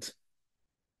stagnant.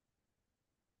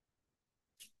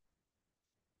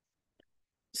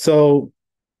 So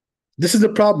this is the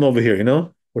problem over here, you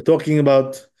know? We're talking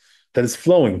about that it's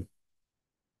flowing.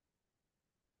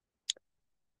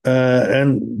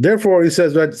 And therefore, he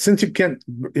says, right, since you can't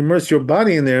immerse your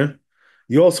body in there,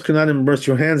 you also cannot immerse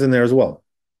your hands in there as well.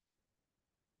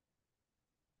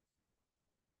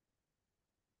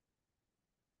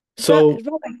 So,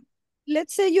 Rabbi,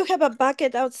 let's say you have a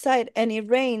bucket outside and it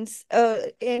rains,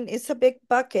 and it's a big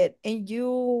bucket, and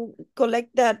you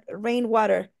collect that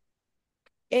rainwater.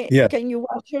 yeah, Can you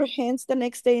wash your hands the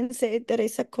next day and say that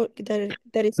it's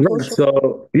that is right. kosher?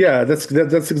 So, yeah, that's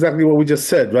exactly what we just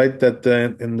said, right? That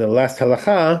in the last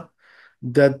halacha,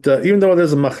 that even though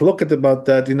there's a machloket about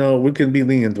that, you know, we can be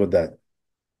lenient with that.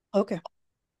 Okay.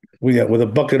 With a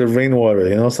bucket of rainwater,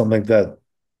 you know, something like that.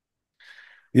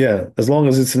 Yeah, as long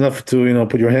as it's enough to, you know,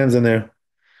 put your hands in there,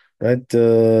 right?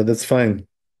 That's fine.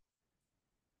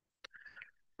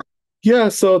 Yeah,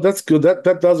 so that's good.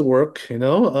 That does work, you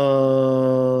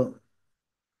know.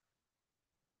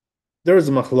 There is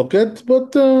a machloket,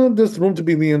 but there's room to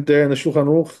be lenient there in the Shulchan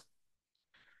Aruch.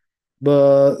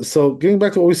 But so getting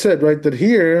back to what we said, right? That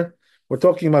here we're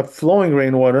talking about flowing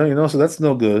rainwater, you know, so that's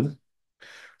no good.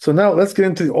 So now let's get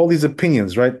into all these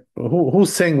opinions, right?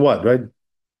 Who's saying what, right?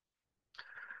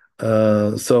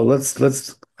 So let's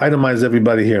itemize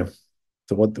everybody here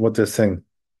to what they're saying.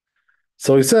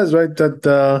 So he says, right,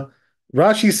 that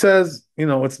Rashi says, you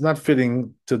know, it's not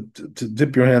fitting to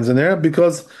dip your hands in there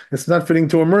because it's not fitting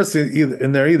to immerse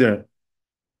in there either.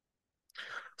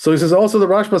 So he says also the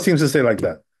Rashba seems to say like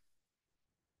that.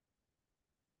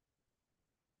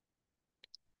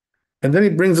 And then he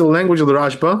brings the language of the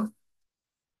Rashba,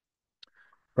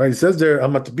 right? He says there,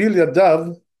 Amatbil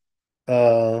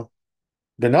Yadav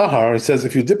Benahar, he says,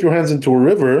 if you dip your hands into a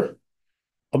river,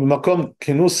 Makom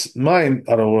Kinus Maim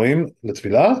Aroim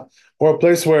Letfilah, or a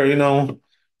place where, you know,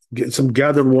 get some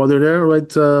gathered water there,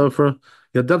 right? For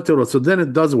Yadav Torah. So then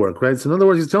it does work, right? So in other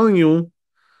words, he's telling you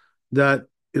that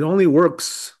it only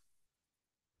works,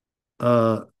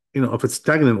 uh, you know, if it's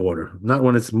stagnant water, not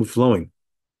when it's flowing.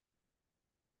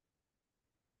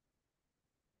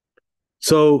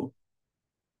 So,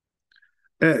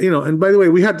 you know, and by the way,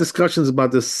 we had discussions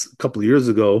about this a couple of years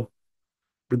ago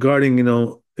regarding, you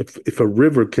know, if a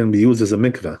river can be used as a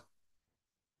mikveh.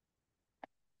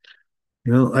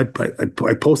 You know,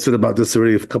 I posted about this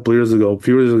already a couple of years ago, a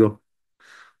few years ago.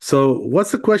 So,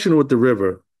 what's the question with the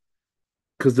river?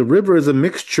 Because the river is a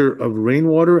mixture of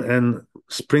rainwater and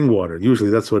spring water.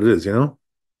 Usually, that's what it is. You know.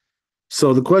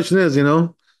 So the question is, you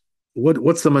know,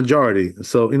 what's the majority?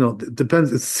 So, you know, it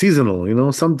depends. It's seasonal. You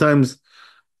know, sometimes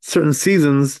certain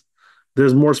seasons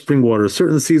there's more spring water.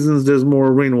 Certain seasons there's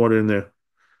more rainwater in there.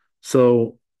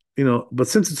 So, you know, but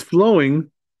since it's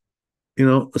flowing, you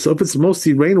know, so if it's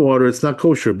mostly rainwater, it's not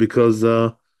kosher because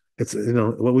it's, you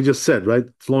know, what we just said, right?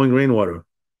 Flowing rainwater.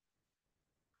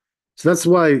 So that's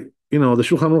why, you know, the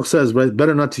Shulchan Aruch says, right,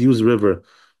 better not to use the river.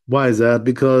 Why is that?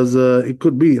 Because it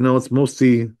could be, you know, it's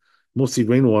mostly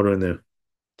rainwater in there.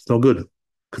 It's no good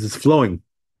because it's flowing.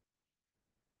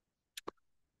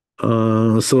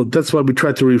 So that's why we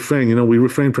try to refrain. You know, we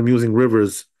refrain from using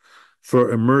rivers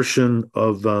for immersion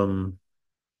of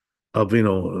you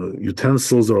know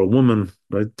utensils or a woman,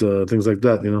 right? Things like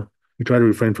that. You know, we try to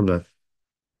refrain from that.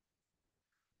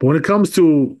 But when it comes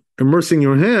to immersing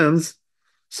your hands,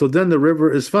 so then the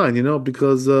river is fine. You know,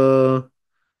 because what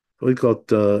do you call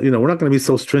it? You know, we're not going to be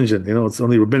so stringent. You know, it's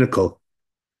only rabbinical,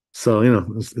 so you know,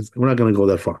 we're not going to go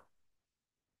that far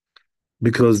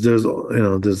because there's you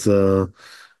know there's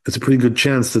it's a pretty good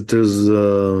chance that there's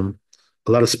a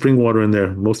lot of spring water in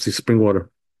there, mostly spring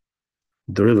water,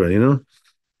 the river, you know?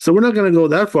 So we're not going to go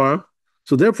that far.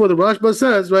 So therefore, the Rashba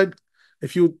says, right,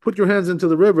 if you put your hands into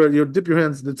the river, you dip your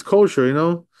hands, it's kosher, you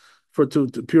know, for to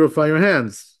purify your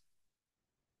hands.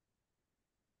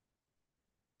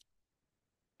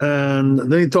 And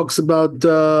then he talks about, you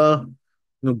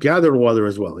know, gathered water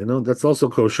as well, you know, that's also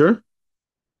kosher.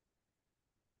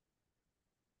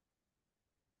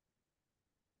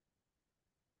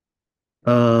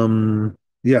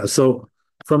 Yeah, so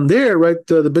from there, right,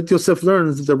 the Bet Yosef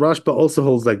learns that the Rashba also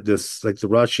holds like this, like the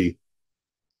Rashi.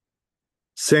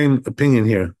 same opinion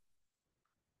here.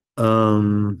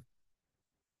 Um,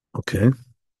 okay.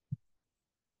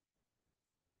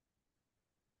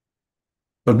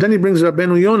 But then he brings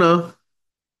Rabbeinu Yonah,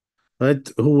 right,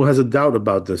 who has a doubt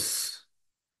about this,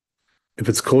 if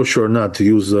it's kosher or not to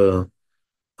use uh,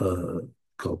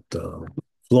 called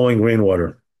flowing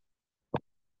rainwater.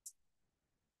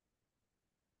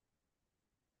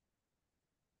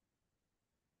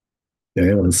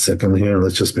 Okay, 1 second here.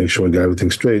 Let's just make sure we got everything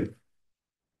straight.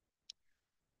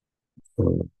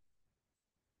 Uh,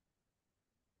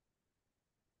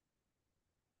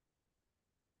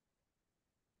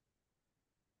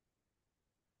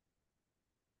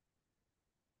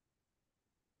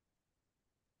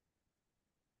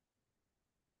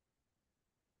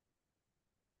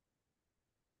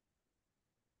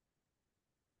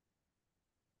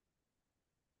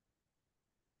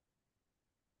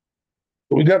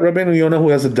 we got Rabbeinu Yonah who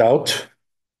has a doubt,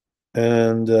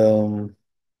 and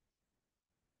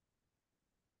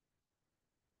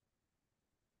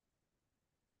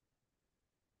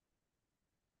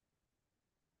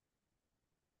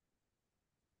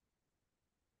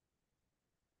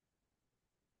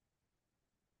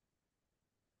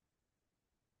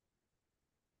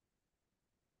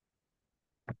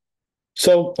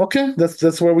so okay,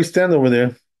 that's where we stand over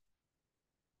there.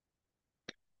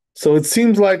 So it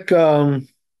seems like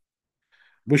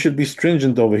we should be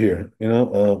stringent over here,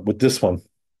 with this one,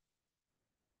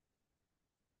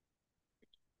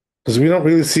 because we don't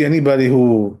really see anybody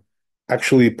who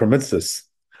actually permits this.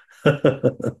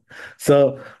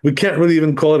 So we can't really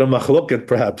even call it a machloket,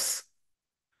 perhaps.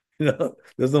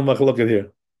 There's no machloket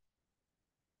here.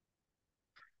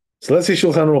 So let's see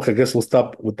Shulchan Aruch. I guess we'll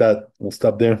stop with that. We'll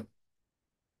stop there.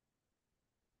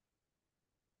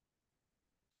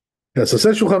 Yeah, so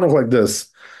says Shulchan Aruch like this.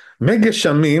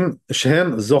 Megeshamim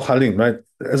shehem zochalim, right?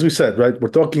 As we said, right? We're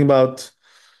talking about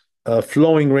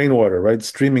flowing rainwater, right?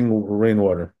 Streaming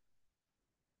rainwater.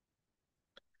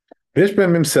 Yesh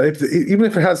behem mimseif, even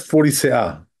if it has 40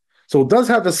 se'ah. So it does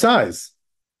have a size,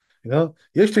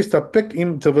 Yesh tistapek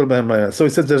im tevel behem maya. So he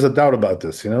says there's a doubt about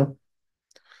this.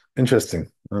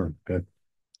 Interesting. Oh, good.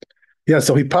 Yeah,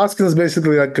 so he paskins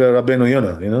basically like Rabbeinu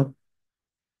Yonah.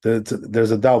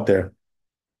 There's a doubt there.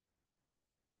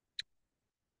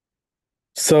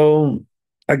 So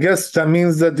I guess that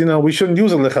means that we shouldn't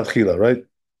use a lechatchila, right?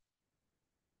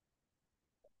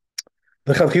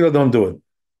 Lechatchila don't do it.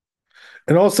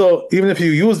 And also, even if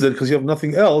you used it because you have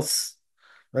nothing else,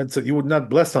 right? So you would not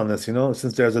bless on this,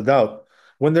 since there's a doubt.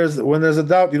 When there's a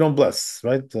doubt, you don't bless,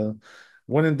 right?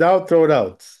 When in doubt, throw it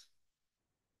out.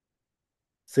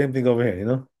 Same thing over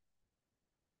here.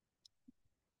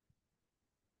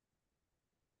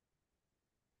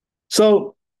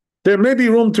 So there may be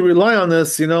room to rely on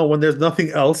this, when there's nothing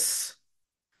else,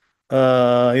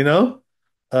 uh, you know,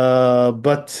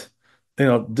 but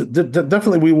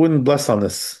definitely we wouldn't bless on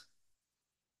this.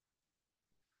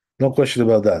 No question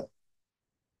about that.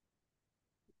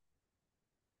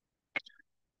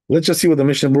 Let's just see what the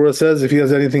Mishnah Berurah says. If he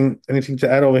has anything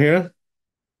to add over here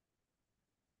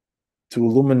to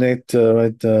illuminate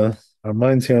right our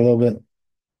minds here a little bit.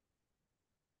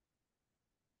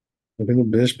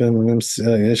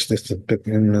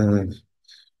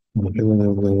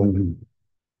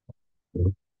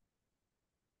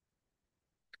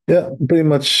 Yeah, pretty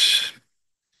much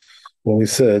what we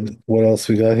said. What else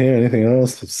we got here? Anything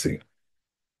else? Let's see.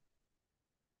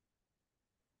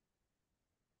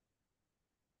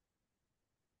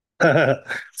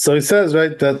 So he says,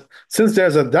 right, that since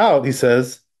there's a doubt, he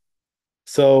says,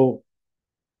 so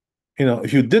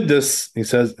if you did this, he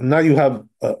says, now you have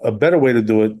a better way to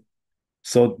do it.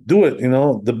 So do it,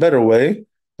 the better way,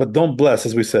 but don't bless,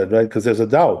 as we said, right? Because there's a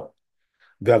doubt.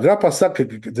 So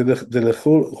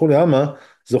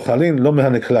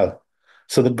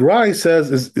the Gra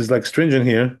says is like stringent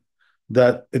here,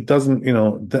 that it doesn't,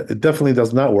 that it definitely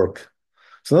does not work.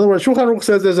 So in other words, Shulchan Aruch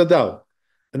says there's a doubt,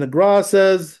 and the Gra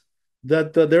says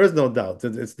that there is no doubt.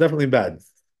 It's definitely bad.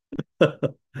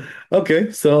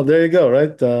 Okay, so there you go,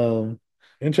 right?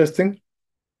 Interesting.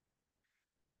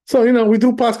 So we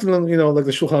do paskin, like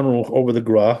the Shulchan Aruch over the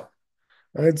Gra,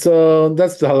 right? So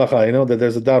that's the halacha, that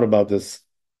there's a doubt about this.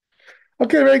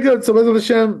 Okay, very good. So, Bezat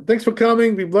Hashem, thanks for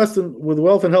coming. Be blessed with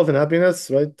wealth and health and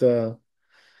happiness, right?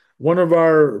 One of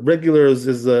our regulars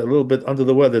is a little bit under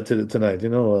the weather tonight,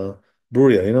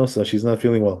 Bruria, so she's not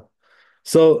feeling well.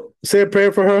 So, say a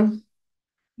prayer for her,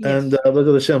 and Yes.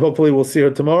 Bezat Hashem, hopefully we'll see her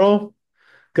tomorrow.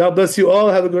 God bless you all.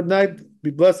 Have a good night.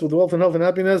 Be blessed with wealth and health and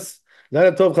happiness.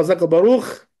 Laila Tov, Chazak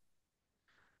Baruch.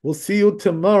 We'll see you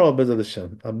tomorrow, Bezat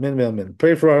Hashem. Amen, amen.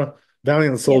 Pray for our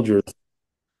valiant Yep. soldiers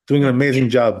doing an amazing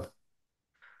job.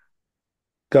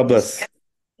 God bless.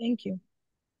 Thank you.